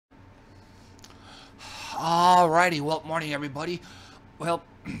Alrighty, well, morning everybody. Well,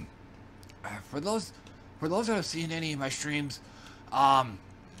 for those that have seen any of my streams,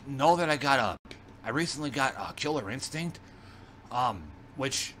 know that I recently got Killer Instinct, um,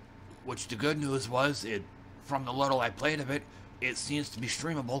 which the good news was from the little I played of it, it seems to be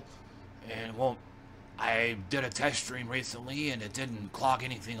streamable, and well, I did a test stream recently and it didn't clog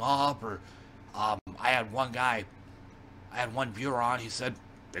anything up or, I had one viewer on, he said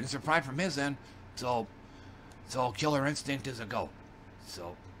things are fine from his end, so Killer Instinct is a go.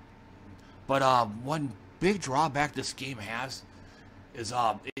 So, but one big drawback this game has is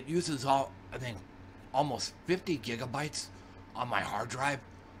it uses I think almost 50 gigabytes on my hard drive.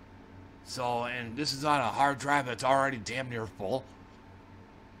 So, and this is on a hard drive that's already damn near full.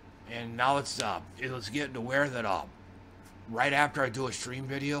 And now it was getting to where that right after I do a stream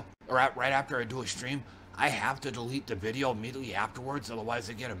video or right after I do a stream, I have to delete the video immediately afterwards, otherwise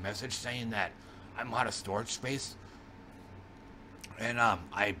I get a message saying that I'm out of storage space. And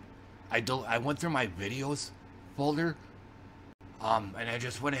I went through my videos folder, and I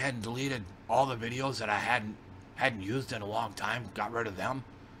just went ahead and deleted all the videos that I hadn't used in a long time. Got rid of them.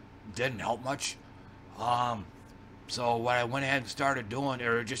 Didn't help much. So what I went ahead and started doing,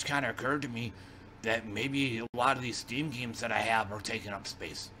 or it just kind of occurred to me that maybe a lot of these Steam games that I have are taking up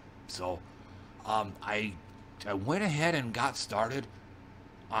space. So I went ahead and got started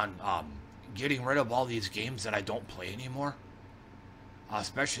on getting rid of all these games that I don't play anymore,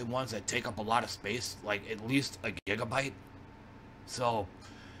 especially ones that take up a lot of space, like at least a gigabyte. So,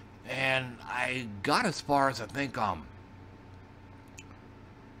 and I got as far as I think I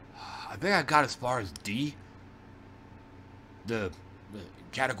got as far as D, the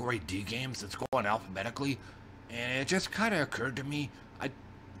category D games. It's going alphabetically, and it just kind of occurred to me, I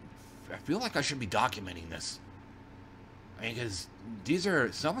feel like I should be documenting this. I mean, because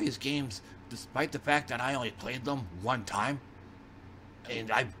some of these games, despite the fact that I only played them one time,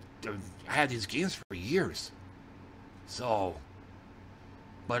 and I had these games for years. So,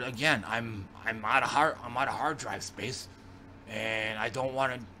 but again, I'm out of hard drive space, and I don't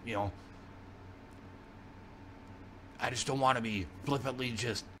want to, I just don't want to be flippantly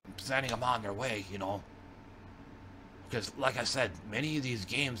just sending them on their way, because like I said, many of these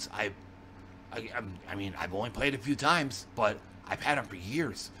games I mean, I've only played a few times, but I've had them for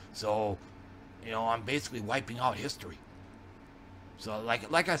years. So, I'm basically wiping out history. So,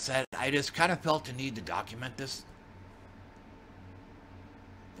 like I said, I just kind of felt the need to document this.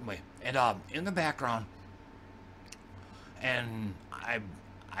 Anyway, and in the background, and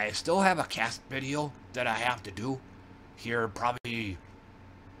I still have a cast video that I have to do here.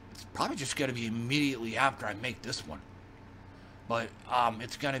 It's probably just going to be immediately after I make this one. But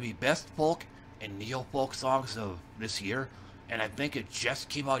it's going to be best folk and neo folk songs of this year, and I think it just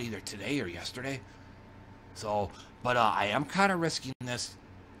came out either today or yesterday. So, but I am kind of risking this.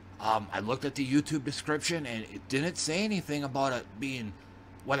 I looked at the YouTube description, and it didn't say anything about it being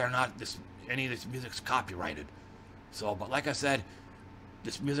whether or not any of this music's copyrighted. So, but like I said,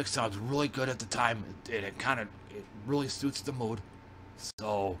 this music sounds really good at the time, and it really suits the mood.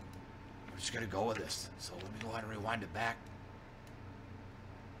 So, I'm just gonna go with this. So let me go ahead and rewind it back.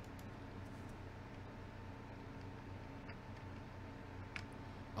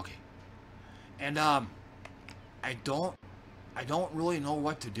 Okay, and I don't really know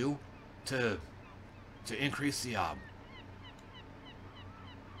what to do to increase the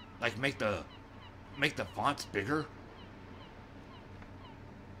like make the fonts bigger.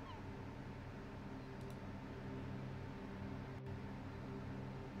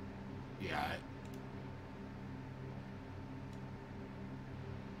 Yeah.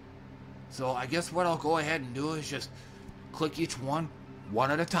 So I guess what I'll go ahead and do is just click each one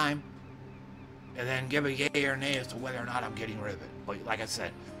at a time, and then give a yay or nay as to whether or not I'm getting rid of it. But like I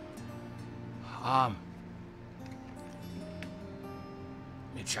said, let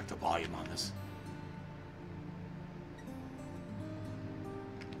me check the volume on this.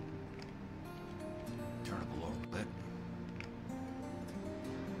 Turn it up a little bit.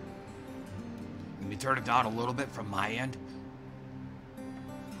 Let me turn it down a little bit from my end.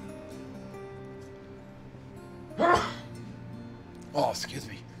 Oh, excuse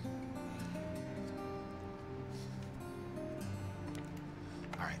me.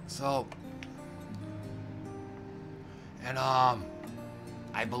 Alright, so, and I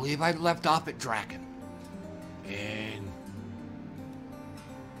believe I left off at Draken, and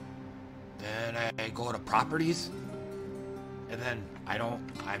then I go to properties, and then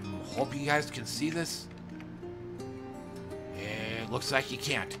I'm hoping you guys can see this. It looks like you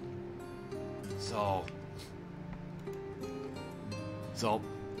can't. So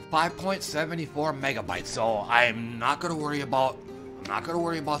 5.74 megabytes. So I'm not gonna worry about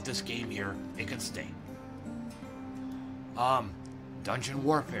this game here. It can stay. Dungeon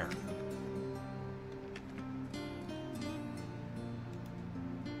Warfare.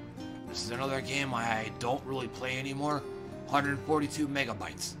 This is another game I don't really play anymore. 142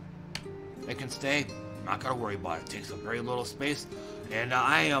 megabytes. It can stay. I'm not gonna worry about it. It takes up very little space. And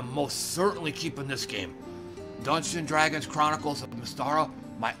I am most certainly keeping this game. Dungeons and Dragons Chronicles of Mystara,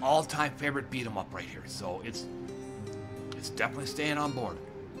 my all-time favorite beat 'em up right here. So it's definitely staying on board.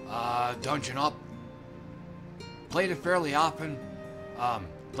 Dungeon Up. Played it fairly often.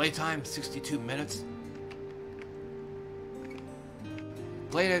 Playtime 62 minutes.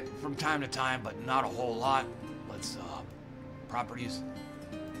 Played it from time to time, but not a whole lot. Let's properties.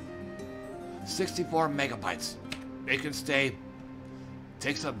 64 megabytes. It can stay.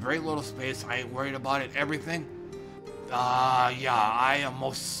 Takes up very little space. I ain't worried about it. Everything. Yeah, I am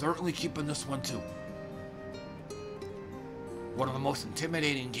most certainly keeping this one too. One of the most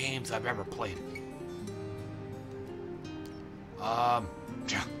intimidating games I've ever played.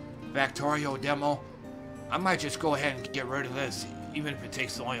 Yeah. Factorio demo. I might just go ahead and get rid of this, even if it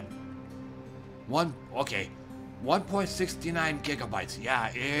takes only 1.69 gigabytes.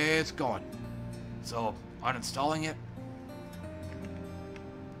 Yeah, it's going. So, uninstalling it.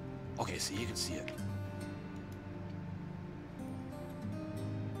 Okay, so you can see it.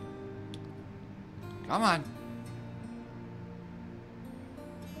 Come on.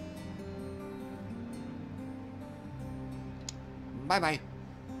 Bye-bye.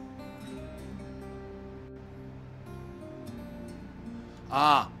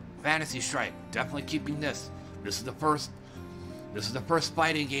 Fantasy Strike. Definitely keeping this. This is the first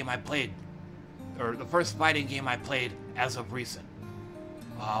fighting game I played. Or the first fighting game I played as of recent.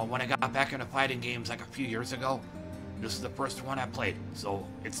 When I got back into fighting games like a few years ago, this is the first one I played, so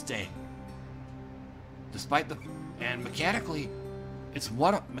it's staying. And mechanically, it's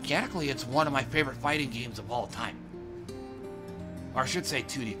one of my favorite fighting games of all time. Or I should say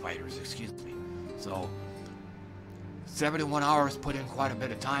 2D fighters, excuse me. So, 71 hours, put in quite a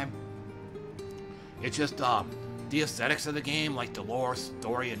bit of time. It's just, the aesthetics of the game, like the lore,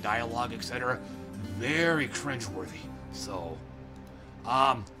 story, and dialogue, etc., very cringeworthy. So,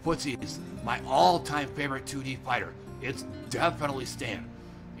 Footsies, my all-time favorite 2D fighter. It's definitely staying.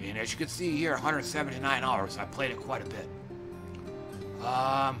 And as you can see here, 179 hours. I played it quite a bit.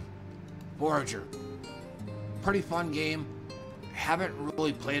 Forager. Pretty fun game. Haven't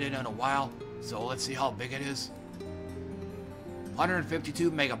really played it in a while, so let's see how big it is.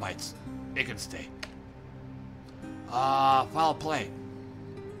 152 megabytes. It can stay. Foul Play.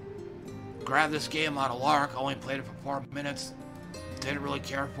 Grabbed this game on a lark. Only played it for 4 minutes. Didn't really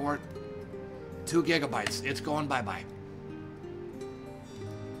care for it. 2 gigabytes. It's going bye-bye.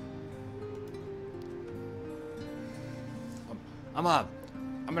 I'm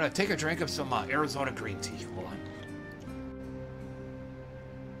gonna take a drink of some Arizona green tea. Hold on.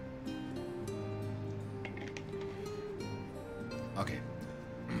 Okay.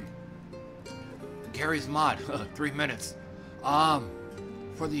 Gary's Mod. 3 minutes.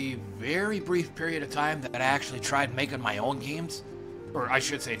 For the very brief period of time that I actually tried making my own games, or I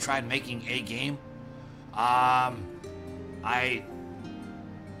should say tried making a game, I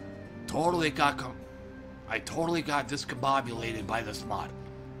totally got discombobulated by this mod.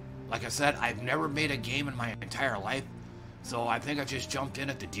 Like I said, I've never made a game in my entire life, so I think I just jumped in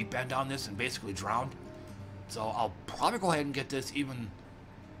at the deep end on this and basically drowned. So I'll probably go ahead and get this even...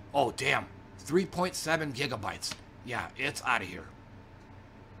 Oh, damn. 3.7 gigabytes. Yeah, it's out of here.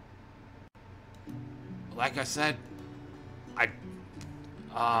 Like I said,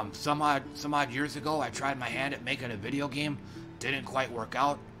 some odd years ago, I tried my hand at making a video game. Didn't quite work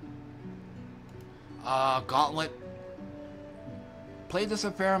out. Gauntlet. Played this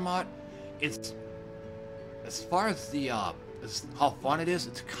a fair amount. It's, as far as the as how fun it is,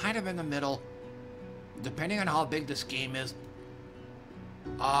 it's kind of in the middle. Depending on how big this game is.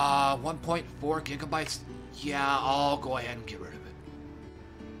 1.4 gigabytes. Yeah, I'll go ahead and get rid of it.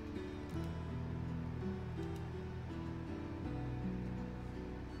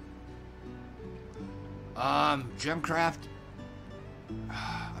 Gemcraft.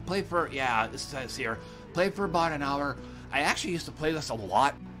 I played for, yeah, this says here, played for about an hour. I actually used to play this a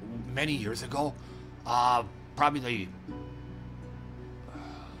lot many years ago. I'd probably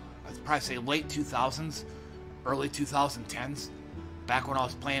say late 2000s, early 2010s. Back when I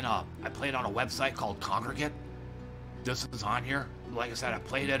was playing, I played on a website called Congregate. This is on here. Like I said, I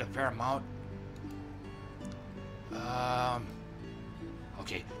played it a fair amount.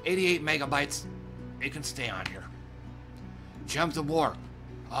 Okay, 88 megabytes. It can stay on here. Gems of War.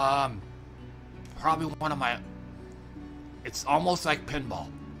 Um, Probably one of my, it's almost like pinball.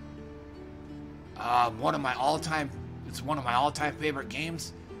 It's one of my all-time favorite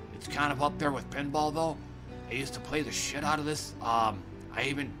games. It's kind of up there with pinball though. I used to play the shit out of this. And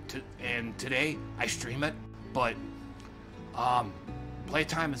today I stream it, but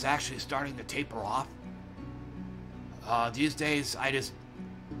playtime is actually starting to taper off. These days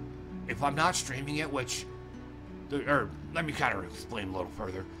if I'm not streaming it, let me kind of explain a little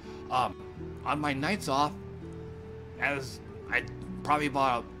further. On my nights off, as I probably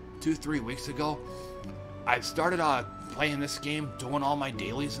about 2-3 weeks ago, I started playing this game, doing all my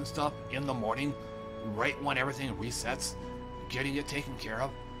dailies and stuff in the morning, right when everything resets, getting it taken care of.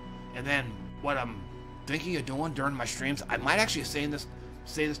 And then what I'm thinking of doing during my streams, I might actually say this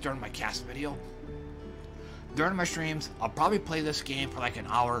during my cast video. During my streams, I'll probably play this game for like an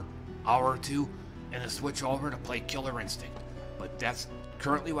hour or two, and then switch over to play Killer Instinct. But that's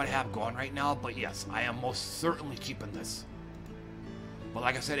currently what I have going right now. But yes, I am most certainly keeping this. But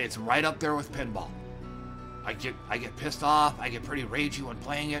like I said, it's right up there with pinball. I get pissed off. I get pretty ragey when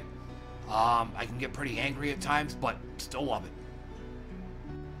playing it. I can get pretty angry at times, but still love it.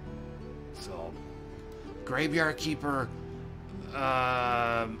 So, Graveyard Keeper.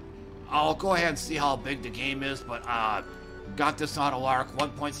 I'll go ahead and see how big the game is, but got this on a lark,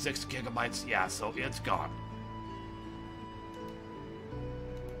 1.6 gigabytes. Yeah, so it's gone.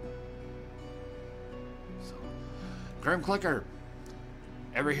 So, Grim Clicker.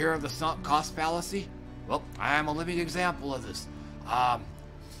 Ever hear of the sunk cost fallacy? Well, I am a living example of this. I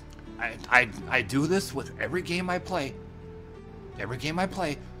do this with every game I play. Every game I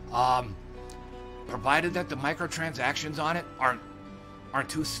play, provided that the microtransactions on it aren't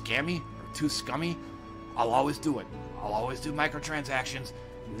too scammy or too scummy, I'll always do it. I'll always do microtransactions.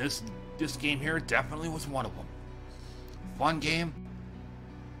 And this game here definitely was one of them. Fun game.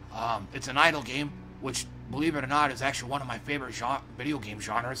 It's an idle game, which, believe it or not, is actually one of my favorite video game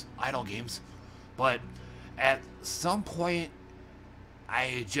genres, idle games. But at some point,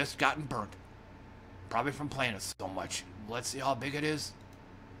 I just gotten burnt. Probably from playing it so much. Let's see how big it is.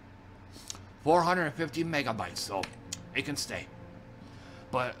 450 megabytes, so it can stay.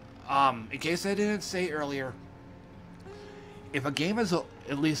 But in case I didn't say earlier, if a game is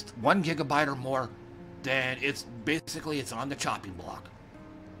at least 1 gigabyte or more, then it's on the chopping block.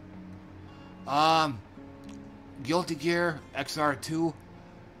 Guilty Gear XR2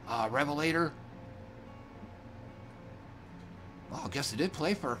 Revelator. Well, I guess it did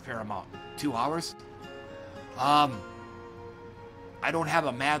play for a fair amount. 2 hours. I don't have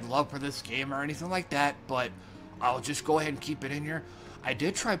a mad love for this game or anything like that, but I'll just go ahead and keep it in here. I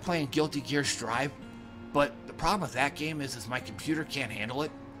did try playing Guilty Gear Strive, but the problem with that game is my computer can't handle it.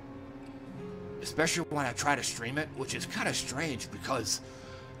 Especially when I try to stream it, which is kind of strange because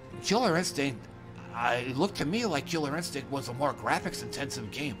Killer Instinct, it looked to me like Killer Instinct was a more graphics intensive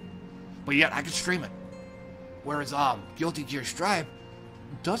game, but yet I could stream it. Whereas Guilty Gear Strive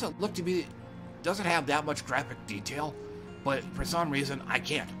doesn't have that much graphic detail, but for some reason I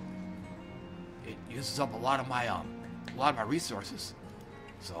can't. It uses up a lot of my resources.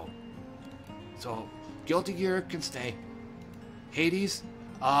 So Guilty Gear can stay. Hades,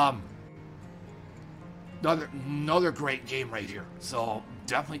 another great game right here. So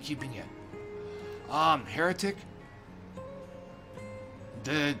definitely keeping it. Heretic.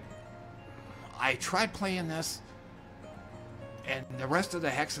 I tried playing this, and the rest of the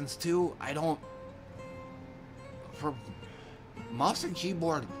Hexens too. For mouse and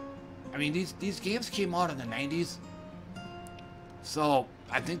keyboard, I mean, these games came out in the 90s, so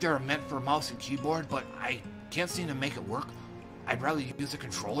I think they were meant for mouse and keyboard, but I can't seem to make it work. I'd rather use a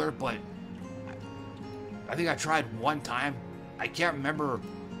controller, but I think I tried one time. I can't remember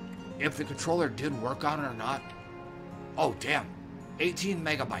if the controller did work on it or not. Oh, damn. 18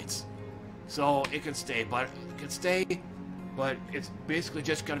 megabytes. So it can stay, but it's basically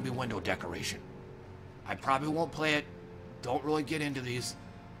just going to be window decoration. I probably won't play it. Don't really get into these.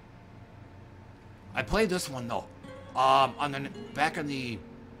 I played this one though. Back in the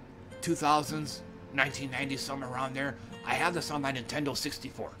 2000s, 1990s, somewhere around there. I had this on my Nintendo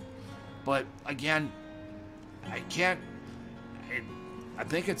 64. But again, I can't. I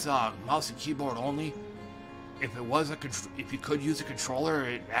think it's mouse and keyboard only. If you could use a controller,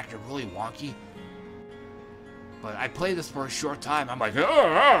 it acted really wonky. But I played this for a short time. I'm like,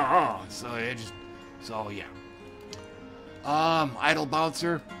 so yeah. Idle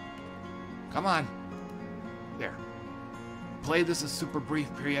Bouncer. Come on. There. Play this a super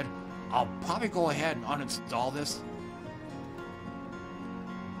brief period. I'll probably go ahead and uninstall this.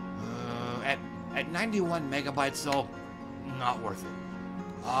 At 91 megabytes, so not worth it.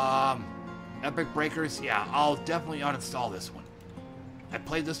 Epic Breakers, yeah, I'll definitely uninstall this one. I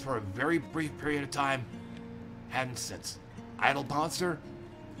played this for a very brief period of time, hadn't since. Idle Bouncer,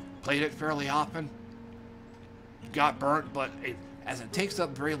 played it fairly often, got burnt, but as it takes up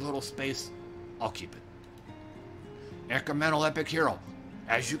very little space, I'll keep it. Incremental Epic Hero,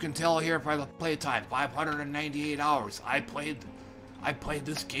 as you can tell here by the playtime, 598 hours. I played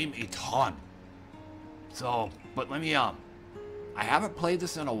this game a ton. So, but let me, I haven't played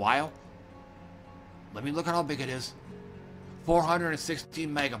this in a while. Let me look at how big it is. 416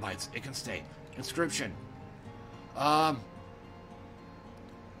 megabytes. It can stay. Inscription.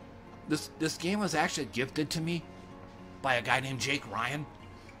 This game was actually gifted to me by a guy named Jake Ryan.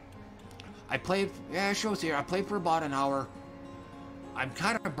 I played, yeah, it shows here. I played for about an hour. I'm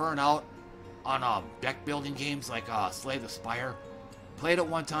kind of burnt out on deck building games like Slay the Spire. Played it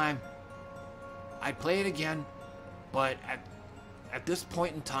one time. I'd play it again, but at this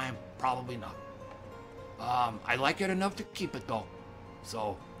point in time, probably not. I like it enough to keep it though.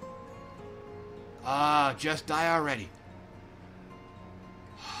 So, Just Die Already.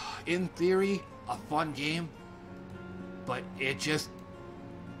 In theory, a fun game, but it just,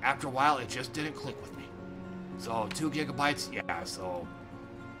 after a while, it just didn't click with me. So 2 gigabytes, yeah, so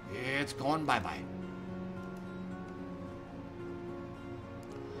it's going bye-bye.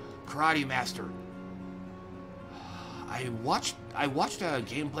 Karate Master. I watched a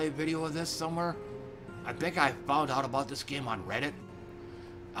gameplay video of this somewhere. I think I found out about this game on Reddit.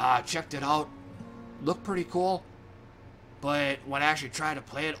 Checked it out. Looked pretty cool. But when I actually tried to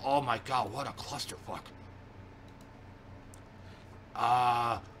play it, oh my god, what a clusterfuck.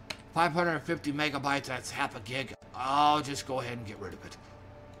 550 megabytes, that's half a gig. I'll just go ahead and get rid of it.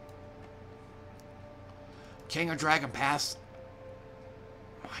 King of Dragon Pass.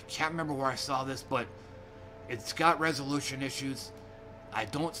 I can't remember where I saw this, but it's got resolution issues. I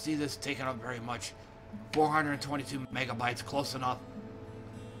don't see this taking up very much. 422 megabytes, close enough.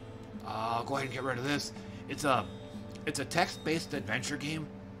 I'll go ahead and get rid of this. It's a text-based adventure game,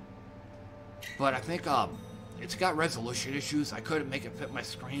 but I think it's got resolution issues. I couldn't make it fit my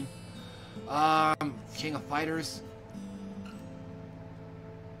screen. King of Fighters.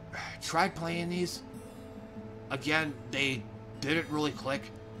 Tried playing these. Again, they didn't really click.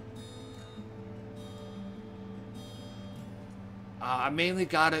 I mainly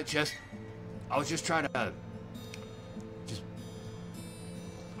got it I was just trying to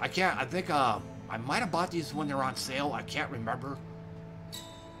I think I might have bought these when they're on sale. I can't remember.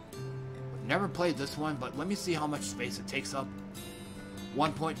 I've never played this one, but let me see how much space it takes up.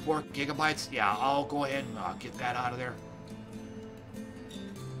 1.4 gigabytes. Yeah, I'll go ahead and get that out of there.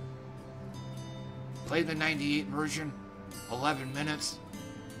 Played the 98 version. 11 minutes.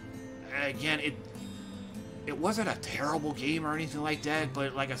 And again, it wasn't a terrible game or anything like that,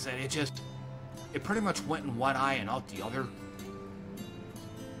 but like I said, it pretty much went in one eye and out the other.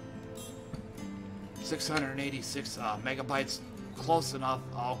 686 megabytes, close enough.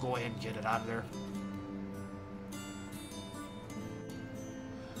 I'll go ahead and get it out of there.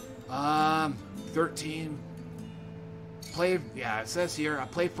 13. Played, yeah, it says here, I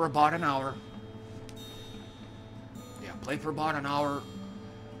played for about an hour. Yeah, played for about an hour.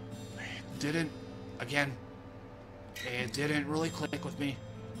 It didn't really click with me.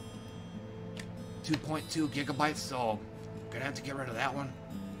 2.2 gigabytes, so gonna have to get rid of that one.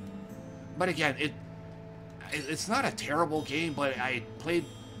 But again, it's not a terrible game, but I played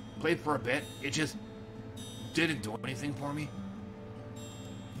for a bit. It just didn't do anything for me.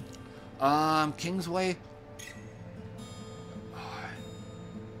 Kingsway.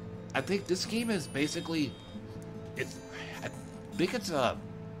 I think this game is basically, I think it's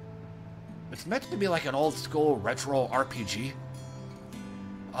meant to be like an old school retro RPG.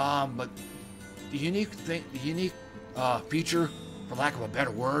 But the unique feature, for lack of a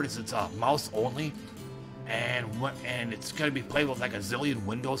better word, is it's mouse only. And it's going to be played with like a zillion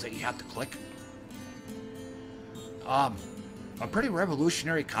windows that you have to click. A pretty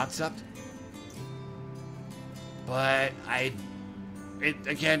revolutionary concept, but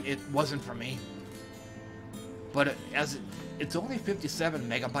it wasn't for me. But it's only 57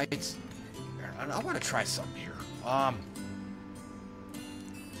 megabytes, and I want to try something here.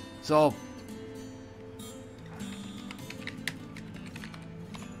 So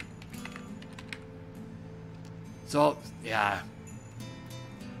yeah.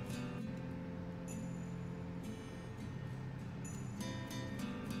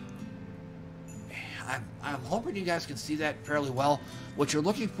 I'm hoping you guys can see that fairly well. What you're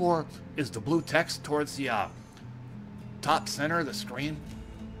looking for is the blue text towards the top center of the screen.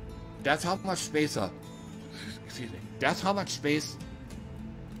 That's how much space excuse me. That's how much space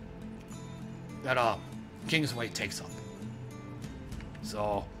that Kingsway takes up.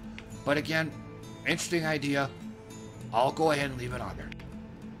 So, but again, interesting idea. I'll go ahead and leave it on there.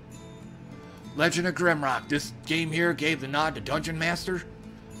 Legend of Grimrock. This game here gave the nod to Dungeon Master.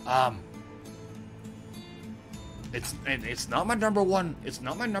 It's not my number one. It's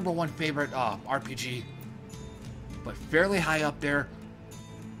not my number one favorite RPG, but fairly high up there.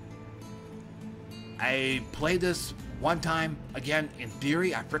 I played this one time. Again, in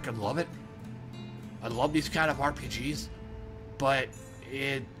theory, I freaking love it. I love these kind of RPGs, but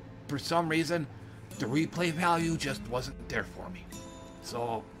for some reason, the replay value just wasn't there for me.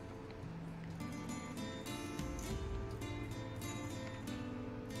 So,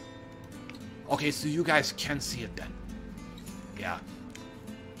 okay, so you guys can see it then. Yeah.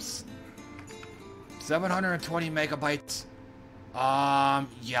 720 megabytes.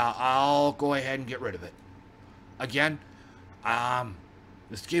 Yeah, I'll go ahead and get rid of it. Again,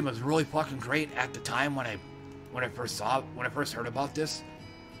 this game was really fucking great at the time when I first heard about this.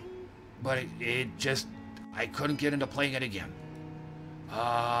 But it just, I couldn't get into playing it again.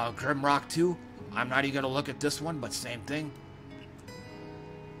 Grimrock 2, I'm not even gonna look at this one, but same thing.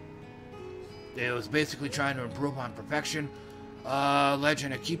 It was basically trying to improve on perfection.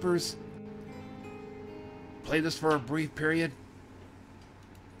 Legend of Keepers. Played this for a brief period.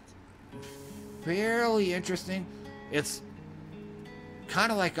 Fairly interesting. It's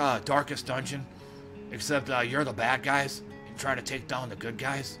kind of like Darkest Dungeon, except you're the bad guys and trying to take down the good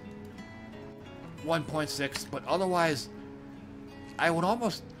guys. 1.6, but otherwise, I would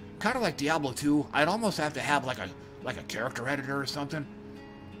almost, kind of like Diablo 2, I'd almost have to have like a character editor or something,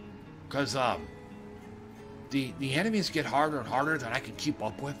 because the enemies get harder and harder than I can keep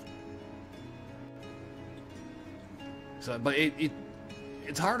up with. So, but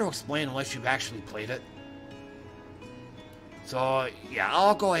it's hard to explain unless you've actually played it. So yeah,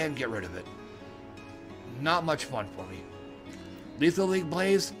 I'll go ahead and get rid of it. Not much fun for me. Lethal League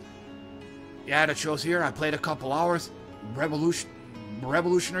Blaze. Yeah, it shows here. I played a couple hours.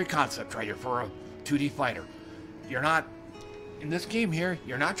 Revolutionary concept right here for a 2D fighter. You're not in this game here.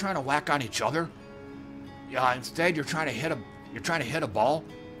 You're not trying to whack on each other. Yeah, instead you're trying to hit a ball.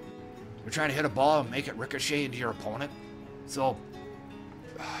 You're trying to hit a ball and make it ricochet into your opponent. So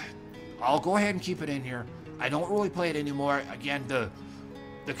I'll go ahead and keep it in here. I don't really play it anymore. Again, the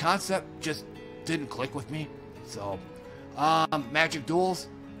concept just didn't click with me. So Magic Duels.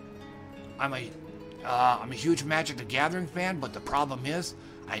 I'm a huge Magic the Gathering fan, but the problem is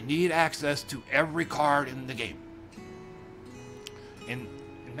I need access to every card in the game. In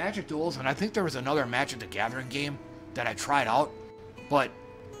Magic Duels, and I think there was another Magic the Gathering game that I tried out, but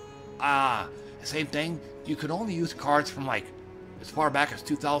same thing. You could only use cards from like as far back as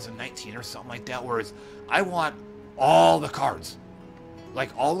 2019 or something like that. Whereas I want all the cards, like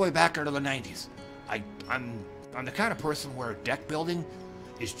all the way back into the 90s. I'm the kind of person where deck building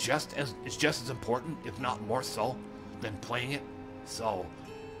is just as important, if not more so, than playing it. So,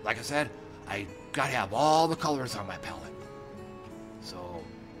 like I said, I gotta have all the colors on my palette. So,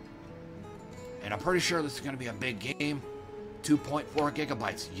 and I'm pretty sure this is gonna be a big game. 2.4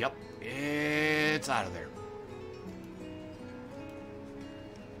 gigabytes. Yep, it's out of there.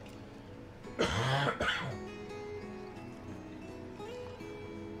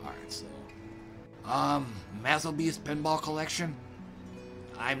 Alright, so Mazzlebeast Pinball Collection.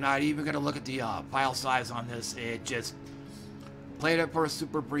 I'm not even going to look at the file size on this. It just played it for a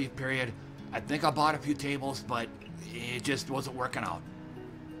super brief period. I think I bought a few tables, but it just wasn't working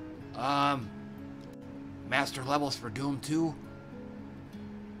out. Master levels for Doom 2.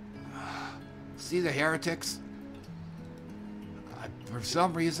 See the Heretics. For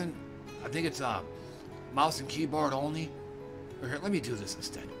some reason, I think it's mouse and keyboard only. Here, let me do this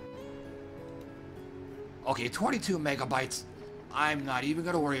instead. Okay, 22 megabytes. I'm not even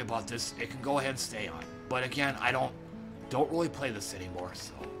going to worry about this. It can go ahead and stay on. But again, I don't really play this anymore,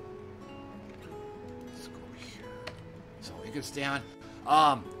 so. Let's go here. So it can stay on.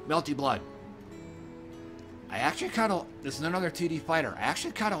 Melty Blood. I actually kind of, this is another 2D fighter. I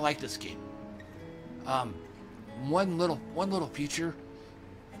actually kind of like this game. One little feature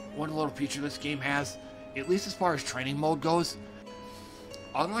this game has, at least as far as training mode goes,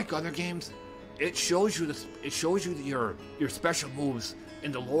 unlike other games, it shows you your special moves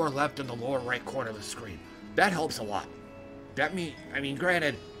in the lower left and the lower right corner of the screen. That helps a lot. I mean,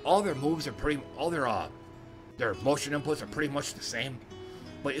 granted, all their moves are their motion inputs are pretty much the same,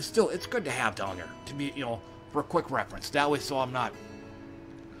 but it's good to have down there to be, for a quick reference. That way, so I'm not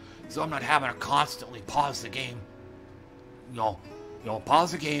having to constantly pause the game.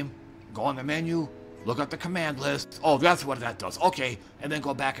 Pause the game, go on the menu, look up the command list. Oh, that's what that does. Okay, and then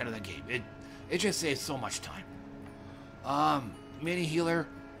go back into the game. It just saves so much time. Mini healer.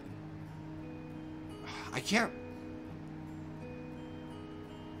 I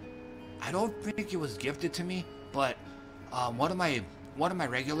don't think it was gifted to me, but one of my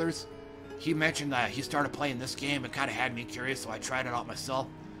regulars, he mentioned that he started playing this game. It kind of had me curious, so I tried it out myself.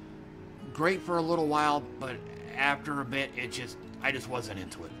 Great for a little while, but after a bit, I just wasn't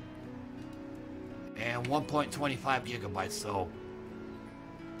into it. And 1.25 gigabytes, so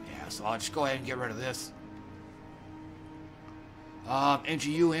yeah, so I'll just go ahead and get rid of this.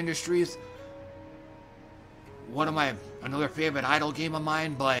 NGU Industries, another favorite idle game of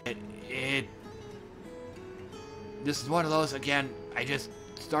mine, but this is one of those, again, I just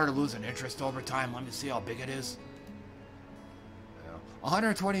started losing interest over time. Let me see how big it is.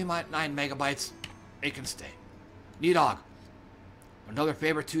 129 megabytes, it can stay. Nidog, another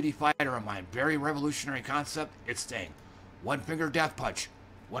favorite 2D fighter of mine, very revolutionary concept, it's staying. One Finger Death Punch,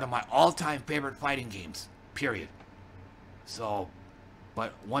 one of my all-time favorite fighting games, period. So,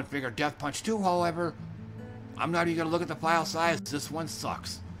 but One Finger Death Punch 2, however, I'm not even going to look at the file size. This one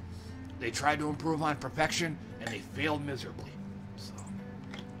sucks. They tried to improve on perfection, and they failed miserably. So,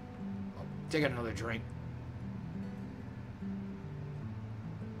 I'll take another drink.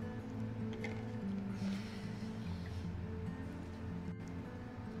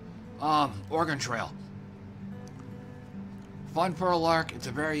 Oregon Trail. Fun for a lark. It's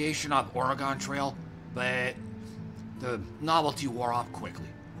a variation of Oregon Trail, but the novelty wore off quickly.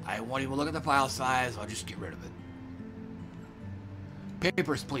 I won't even look at the file size. I'll just get rid of it.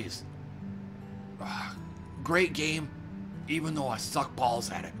 Papers, Please. Great game, even though I suck balls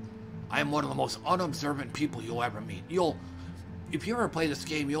at it. I am one of the most unobservant people you'll ever meet. If you ever play this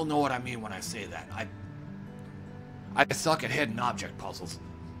game, you'll know what I mean when I say that. I suck at hidden object puzzles.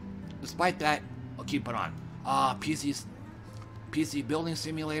 Despite that, I'll keep it on. PC Building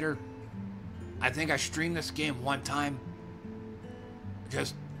Simulator. I think I streamed this game one time.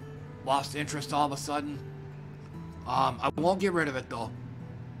 Just lost interest all of a sudden. I won't get rid of it though.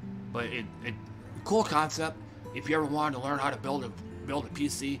 But it cool concept. If you ever wanted to learn how to build a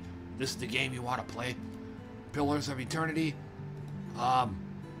PC, this is the game you want to play. Pillars of Eternity. Kind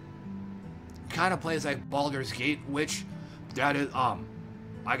of plays like Baldur's Gate, which that is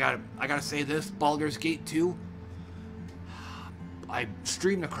I gotta say this, Baldur's Gate 2. I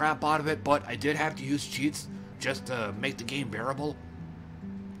streamed the crap out of it, but I did have to use cheats just to make the game bearable.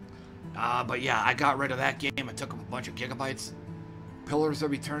 But yeah, I got rid of that game. It took a bunch of gigabytes. Pillars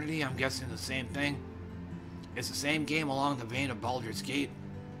of Eternity, I'm guessing the same thing. It's the same game along the vein of Baldur's Gate.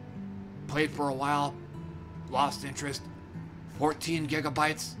 Played for a while, lost interest. 14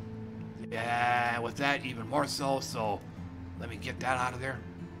 gigabytes. Yeah, with that even more so, so let me get that out of there.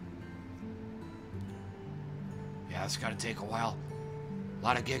 Yeah, it's gotta take a while. A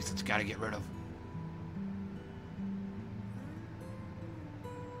lot of gigs it's gotta get rid of.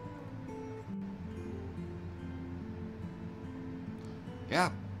 Yeah,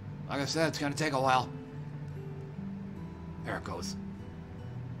 like I said, it's gonna take a while. There it goes.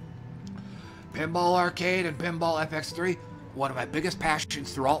 Pinball Arcade and Pinball FX3. One of my biggest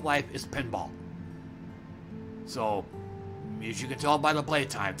passions throughout life is pinball. So, as you can tell by the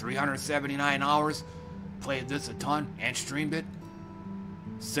playtime, 379 hours. Played this a ton and streamed it.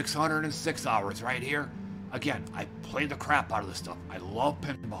 606 hours right here. Again, I played the crap out of this stuff. I love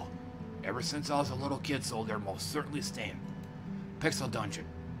pinball. Ever since I was a little kid, so they're most certainly staying. Pixel Dungeon.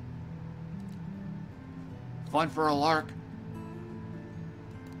 Fun for a lark.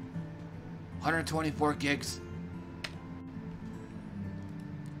 124 gigs.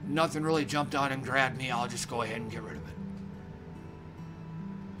 Nothing really jumped out and grabbed me. I'll just go ahead and get rid of it.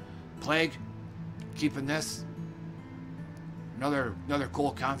 Plague. Keeping this. Another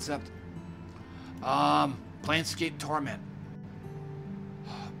cool concept. Planescape Torment.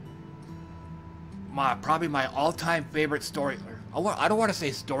 Probably my all-time favorite story. I don't want to say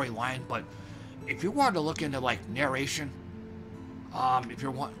storyline, but if you wanted to look into like narration, if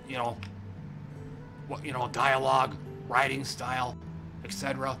you want, dialogue, writing style,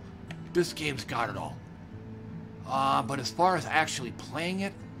 etc., this game's got it all. But as far as actually playing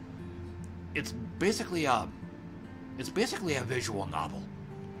it, it's basically a visual novel.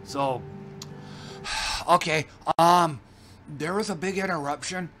 So, okay, there was a big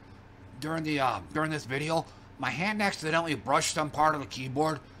interruption during this video. My hand accidentally brushed some part of the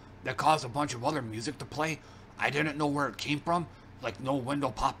keyboard that caused a bunch of other music to play. I didn't know where it came from. Like no window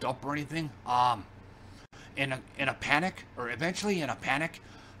popped up or anything. In a panic,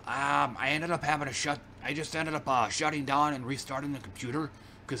 I ended up having to I just ended up shutting down and restarting the computer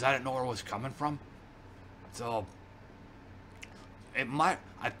because I didn't know where it was coming from. So, I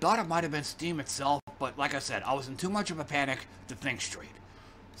thought it might have been Steam itself, but like I said, I was in too much of a panic to think straight.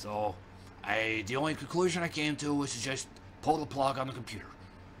 So, the only conclusion I came to was to just pull the plug on the computer.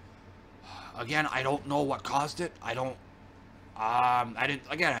 Again, I don't know what caused it. I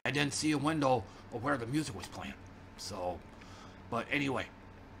didn't see a window of where the music was playing. So, but anyway.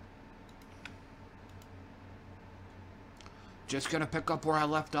 Just gonna pick up where I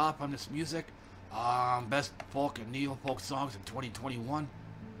left off on this music. Best folk and neo-folk songs in 2021.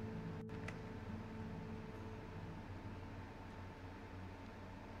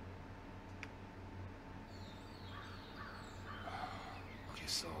 Okay,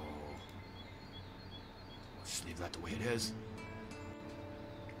 so let's leave that the way it is.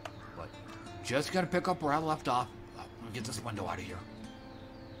 But just gonna pick up where I left off. Let me get this window out of here.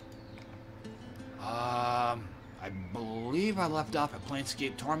 I believe I left off at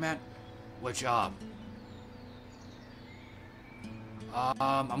Planescape Torment, which, I'm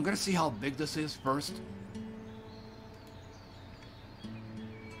gonna see how big this is first.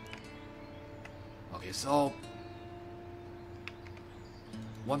 Okay, so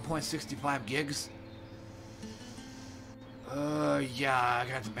 1.65 gigs. Yeah, I'm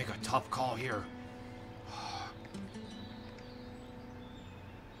gonna have to make a tough call here.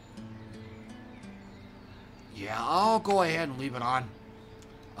 Yeah, I'll go ahead and leave it on.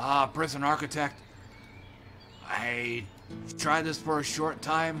 Prison Architect. I tried this for a short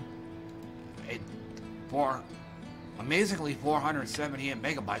time. For amazingly 478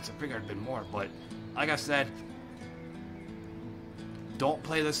 megabytes. I figured it'd been more, but like I said, don't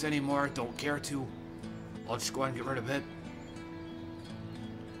play this anymore. Don't care to. I'll just go ahead and get rid of it.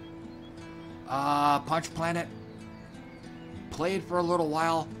 Punch Planet. Played for a little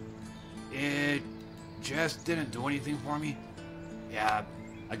while. It just didn't do anything for me. Yeah,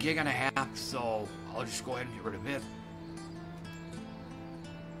 a gig and a half, so I'll just go ahead and get rid of it.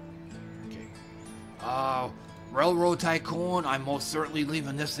 Okay. Railroad Tycoon, I'm most certainly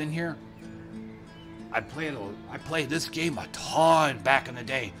leaving this in here. I played this game a ton back in the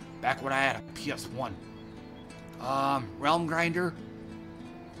day, back when I had a PS1. Realm Grinder,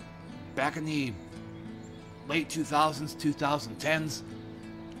 back in the late 2000s, 2010s.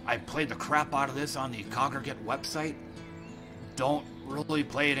 I played the crap out of this on the Congregate website. Don't really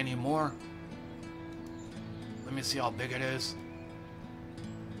play it anymore. Let me see how big it is.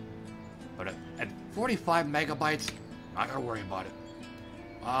 But at 45 megabytes, not gonna worry about it.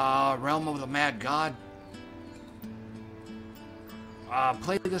 Realm of the Mad God.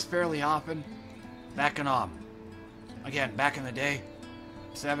 Played this fairly often. Back in, again, back in the day.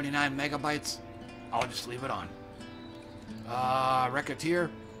 79 megabytes. I'll just leave it on. Racketeer.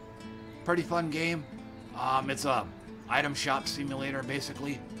 Pretty fun game. It's a item shop simulator,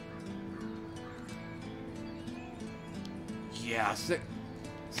 basically. Yeah,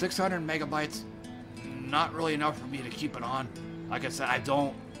 600 megabytes. Not really enough for me to keep it on. Like I said, I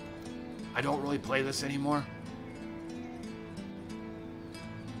don't really play this anymore.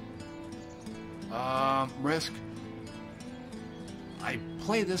 Risk. I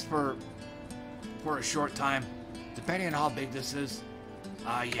played this for a short time, depending on how big this is.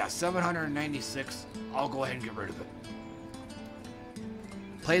 Yeah, 796. I'll go ahead and get rid of it.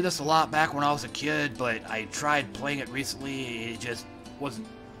 Played this a lot back when I was a kid, but I tried playing it recently. It just wasn't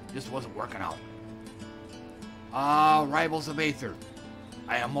working out. Rivals of Aether.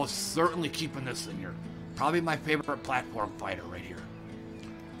 I am most certainly keeping this in here. Probably my favorite platform fighter right here.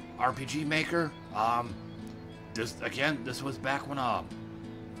 RPG Maker. This was back when I'll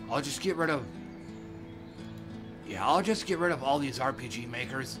just get rid of. Yeah, I'll just get rid of all these RPG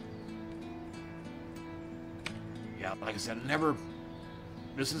makers. Yeah, like I said,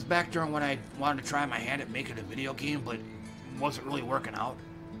 this is back during when I wanted to try my hand at making a video game, but it wasn't really working out.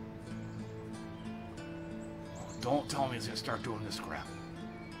 Don't tell me it's gonna start doing this crap.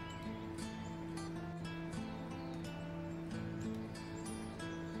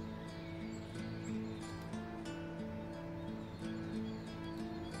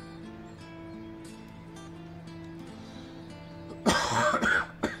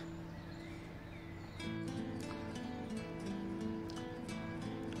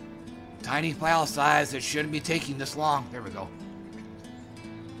 Tiny file size, it shouldn't be taking this long. There we go.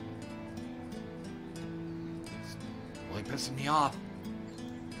 It's really pissing me off.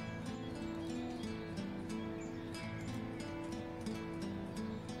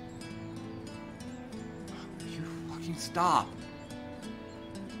 You fucking stop.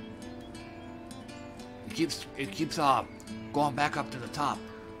 It keeps going back up to the top.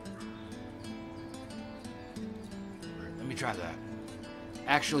 Let me try that.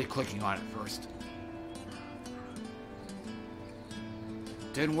 Actually clicking on it first.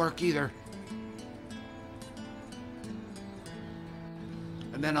 Didn't work either.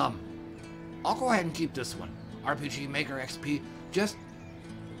 And then, I'll go ahead and keep this one. RPG Maker XP, just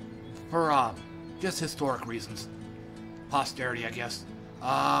for, just historic reasons. Posterity, I guess.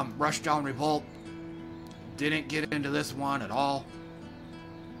 Rushdown Revolt. Didn't get into this one at all.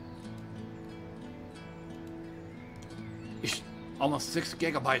 Almost 6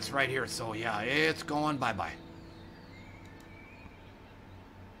 gigabytes right here, so yeah, it's going bye-bye.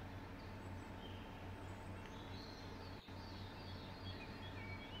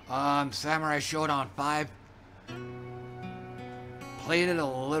 Samurai Showdown 5. Played it a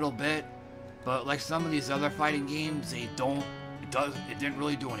little bit, but like some of these other fighting games, it didn't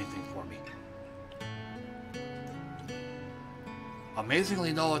really do anything for me.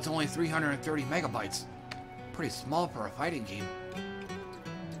 Amazingly though, it's only 330 megabytes. Pretty small for a fighting game.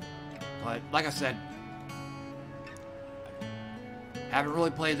 But like I said, haven't really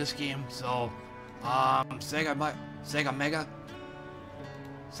played this game, so Sega Mega.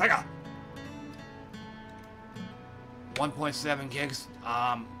 Sega! 1.7 gigs.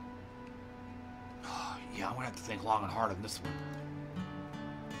 Yeah, I'm gonna have to think long and hard on this one.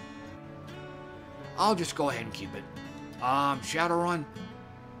 I'll just go ahead and keep it. Shadowrun.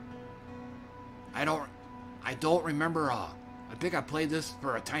 I don't remember, I think I played this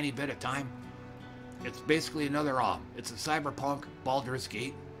for a tiny bit of time. It's basically another, it's a Cyberpunk Baldur's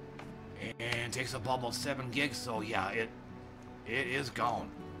Gate. And takes up almost 7 gigs, so yeah, it is gone.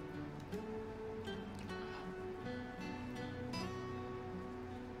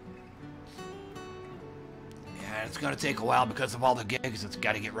 Yeah, it's gonna take a while because of all the gigs it's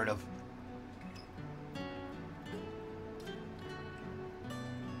gotta get rid of.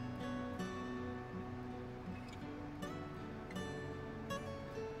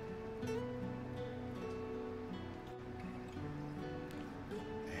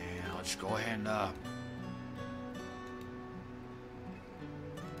 Go ahead and,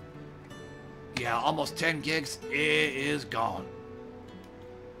 yeah, almost 10 gigs. It is gone.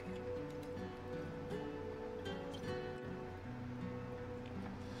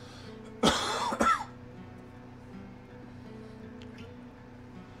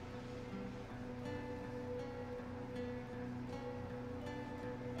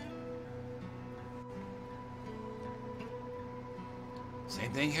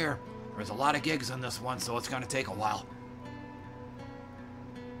 Same thing here. There's a lot of gigs on this one, so it's going to take a while.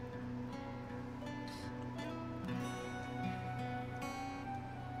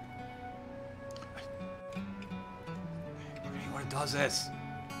 Anyone does this.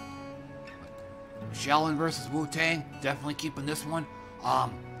 Shaolin versus Wu-Tang, definitely keeping this one.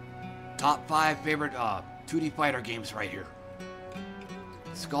 Top 5 favorite 2D fighter games right here.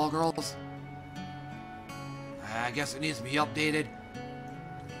 Skullgirls. I guess it needs to be updated.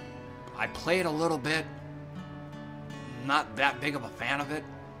 I played a little bit, not that big of a fan of it.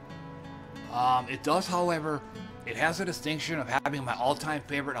 It does, however, it has a distinction of having my all-time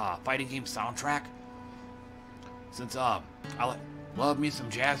favorite fighting game soundtrack. Since I love me some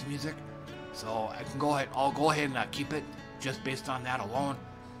jazz music, so I can go ahead. I'll go ahead and keep it just based on that alone.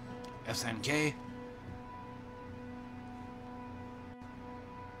 SNK.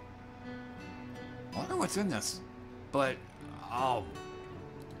 I wonder what's in this, but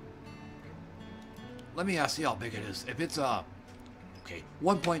let me see how big it is. If it's okay,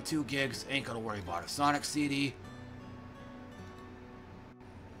 1.2 gigs, ain't gonna worry about it. Sonic CD.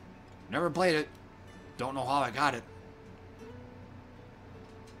 Never played it. Don't know how I got it.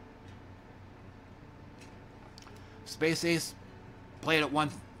 Space Ace. Played it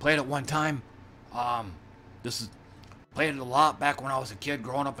one time. Played it a lot back when I was a kid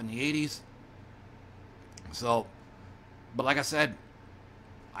growing up in the 80s. So, but like I said,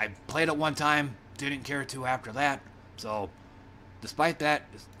 I played it one time. Didn't care to after that, so despite that,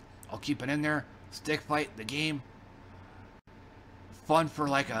 I'll keep it in there. Stick Fight, the game, fun for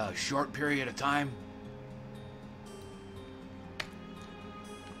like a short period of time.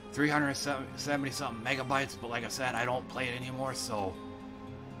 370 something megabytes, but like I said, I don't play it anymore, so.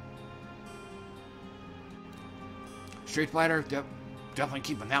 Street Fighter, definitely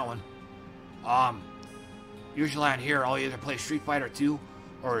keeping that one. Usually on here, I'll either play Street Fighter 2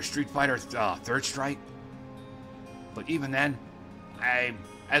 or Street Fighter Third Strike. But even then,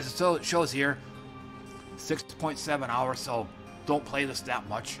 as it shows here, 6.7 hours, so don't play this that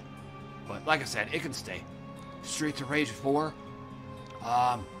much. But like I said, it can stay. Streets of Rage 4,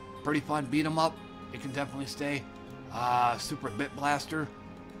 pretty fun beat 'em up. It can definitely stay. Super Bit Blaster.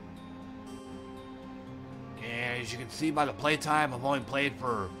 And as you can see by the playtime, I've only played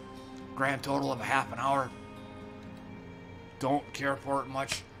for a grand total of a half an hour. don't care for it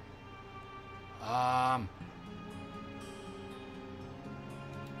much. I'll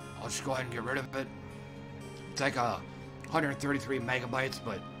just go ahead and get rid of it. It's like 133 megabytes,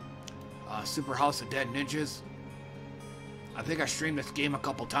 but Super House of Dead Ninjas. I think I streamed this game a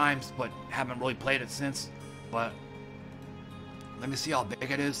couple times, but haven't really played it since. But let me see how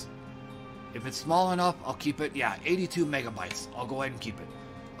big it is. If it's small enough, I'll keep it. Yeah, 82 megabytes. I'll go ahead and keep it.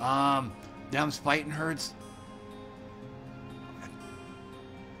 Them's Fighting Herds.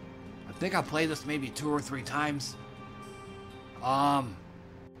 I think I played this maybe 2 or 3 times. I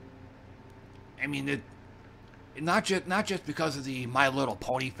mean, it not just because of the My Little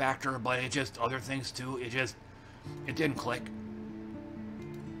Pony factor, but it just other things too. It didn't click.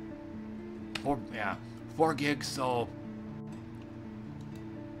 4 gigs. So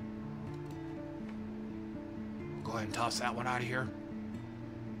go ahead and toss that one out of here.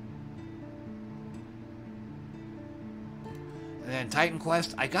 And then Titan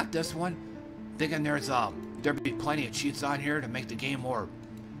Quest, I got this one thinking there'd be plenty of cheats on here to make the game more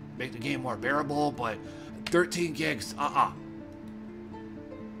bearable, but 13 gigs,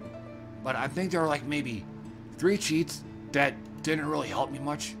 But I think there were like maybe 3 cheats that didn't really help me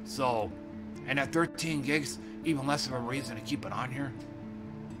much. So, and at 13 gigs, even less of a reason to keep it on here.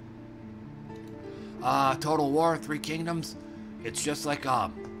 Total War, 3 Kingdoms. It's just like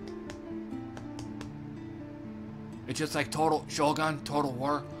Total Shogun, Total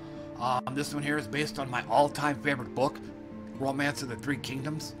War. This one here is based on my all-time favorite book, Romance of the Three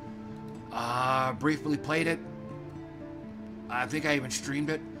Kingdoms. Briefly played it. I think I even streamed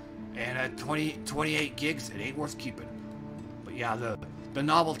it. And at 28 gigs, it ain't worth keeping. But yeah, the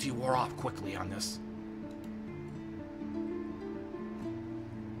novelty wore off quickly on this.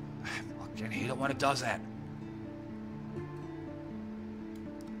 I fucking hate it when it does that.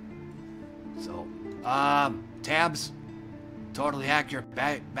 So, tabs. Totally accurate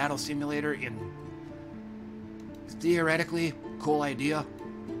battle simulator. Theoretically, cool idea.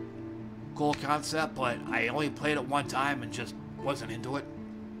 Cool concept, but I only played it one time and just wasn't into it.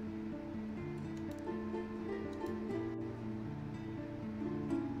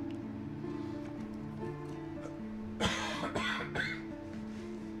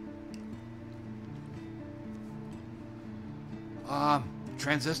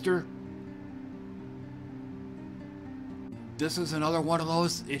 Transistor. This is another one of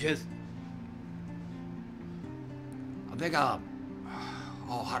those. It is. I think I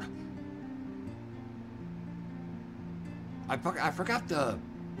forgot there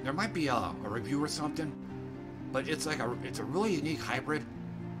might be a review or something, but it's like it's a really unique hybrid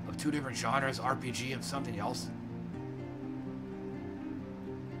of 2 different genres, RPG and something else.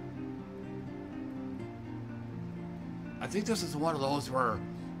 I think this is one of those where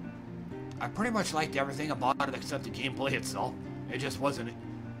I pretty much liked everything about it except the gameplay itself. It just wasn't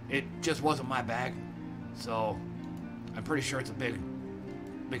my bag. So I'm pretty sure it's a big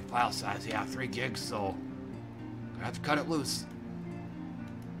file size. Yeah, 3 gigs, so I have to cut it loose.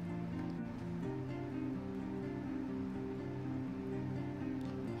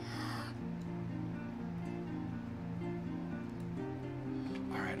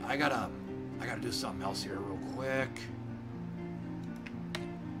 All right, I gotta do something else here real quick.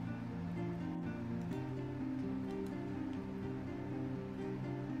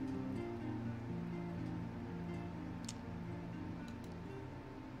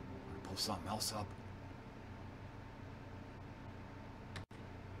 Something else up.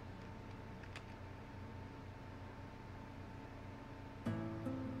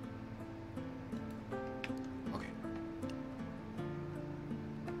 Okay.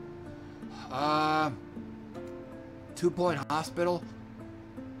 2 Point Hospital.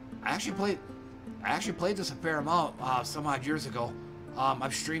 I actually played this a fair amount some odd years ago.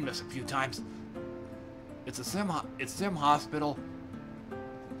 I've streamed this a few times. It's Sim Hospital.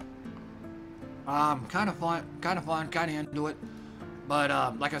 Kind of fun, kind of into it.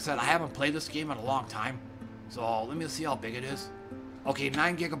 But, like I said, I haven't played this game in a long time. So, let me see how big it is. Okay,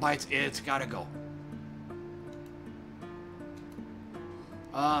 9 gigabytes, it's gotta go.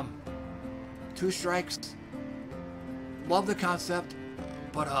 2 strikes. Love the concept,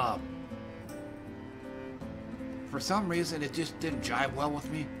 but, for some reason, it just didn't jive well with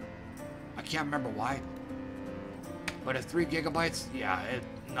me. I can't remember why. But at 3 gigabytes, yeah, it's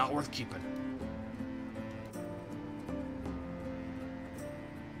not worth keeping.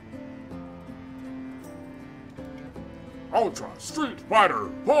 Ultra Street Fighter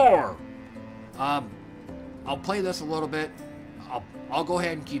 4. I'll play this a little bit. I'll go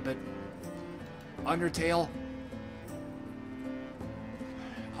ahead and keep it. Undertale.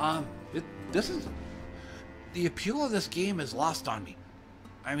 This the appeal of this game is lost on me.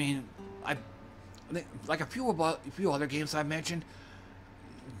 I mean, like a few other games I've mentioned.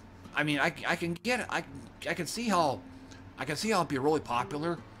 I mean, I can get it. I can see how it'd be really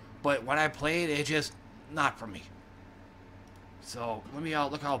popular, but when I play it, it's just not for me. So let me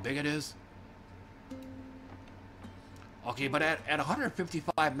look how big it is. Okay, but at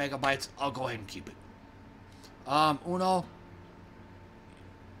 155 megabytes, I'll go ahead and keep it. Uno.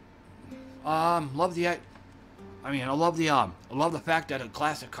 Love the. I mean, I love the fact that a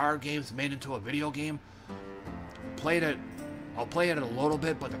classic card game's made into a video game. I'll play it a little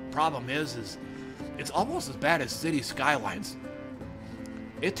bit, but the problem is it's almost as bad as City Skylines.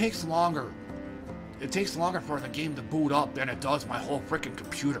 It takes longer. It takes longer for the game to boot up than it does my whole freaking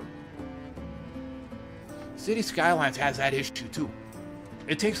computer. City Skylines has that issue too.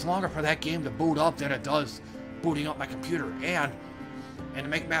 It takes longer for that game to boot up than it does booting up my computer. And to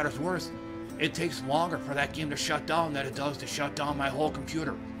make matters worse, it takes longer for that game to shut down than it does to shut down my whole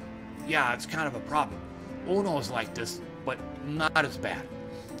computer. Yeah, it's kind of a problem. Uno's like this, but not as bad.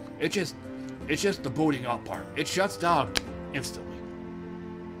 It's just the booting up part. It shuts down instantly.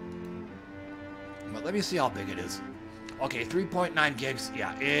 But let me see how big it is. Okay, 3.9 gigs.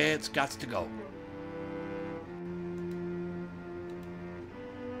 Yeah, it's got to go.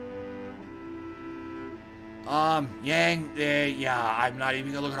 Yang, yeah, I'm not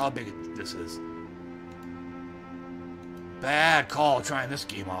even gonna look at how big this is. Bad call trying this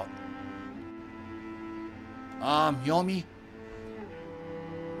game out. Yomi,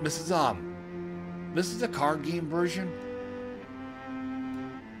 this is the card game version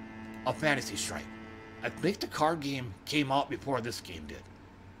of Fantasy Strike. I think the card game came out before this game did.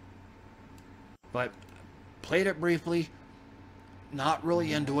 But played it briefly, not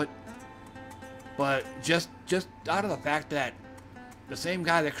really into it. But just out of the fact that the same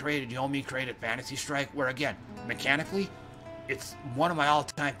guy that created Yomi created Fantasy Strike, where again, mechanically, it's one of my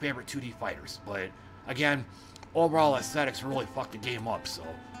all-time favorite 2D fighters. But again, overall aesthetics really fucked the game up, so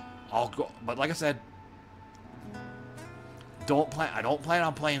I'll go. But like I said, I don't plan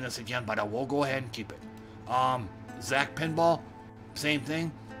on playing this again, but I will go ahead and keep it. Zack Pinball, same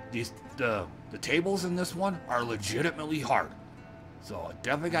thing. The tables in this one are legitimately hard. So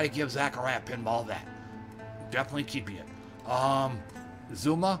definitely got to give Zachariah Pinball that. Definitely keeping it.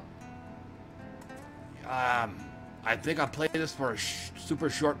 Zuma. I think I played this for a super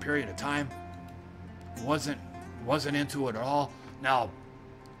short period of time. Wasn't into it at all. Now,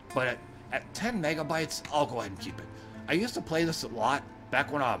 but at 10 megabytes, I'll go ahead and keep it. I used to play this a lot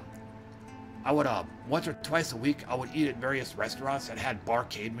back when I would once or twice a week I would eat at various restaurants that had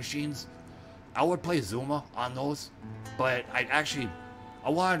barcade machines. I would play Zuma on those, but I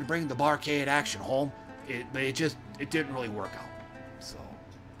wanted to bring the barcade action home. But it didn't really work out. So,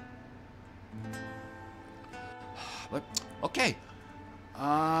 but okay.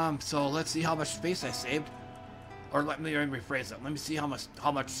 So let's see how much space I saved, or let me rephrase that. Let me see how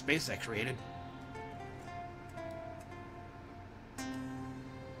much space I created.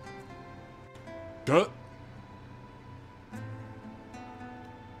 Duh.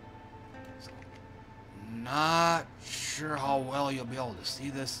 Not sure how well you'll be able to see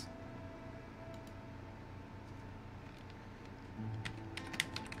this.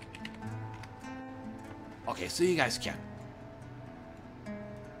 Okay, so you guys can.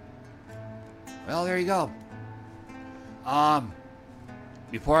 Well, there you go.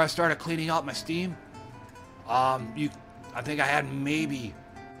 Before I started cleaning out my Steam, I think I had maybe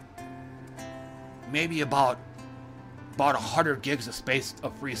about 100 gigs of space,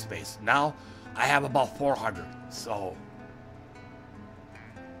 of free space. Now I have about 400. So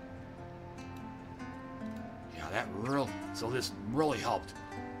yeah, this really helped.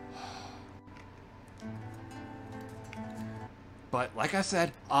 But like I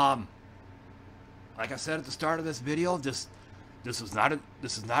said at the start of this video, this is not a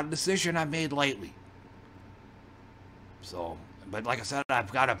decision I made lately. So, but like I said, I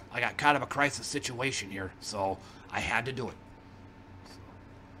got kind of a crisis situation here, so I had to do it. So,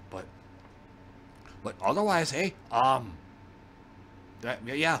 but otherwise, hey,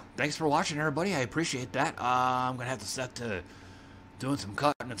 yeah, thanks for watching, everybody. I appreciate that. I'm gonna have to set to doing some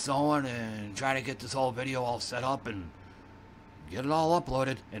cutting and sewing and trying to get this whole video all set up and get it all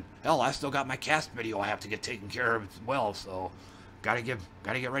uploaded. And hell, I still got my cast video I have to get taken care of as well, so gotta get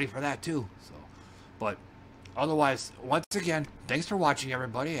ready for that too. So, but otherwise, once again, thanks for watching,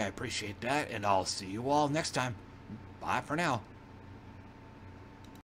 everybody. I appreciate that, and I'll see you all next time. Bye for now.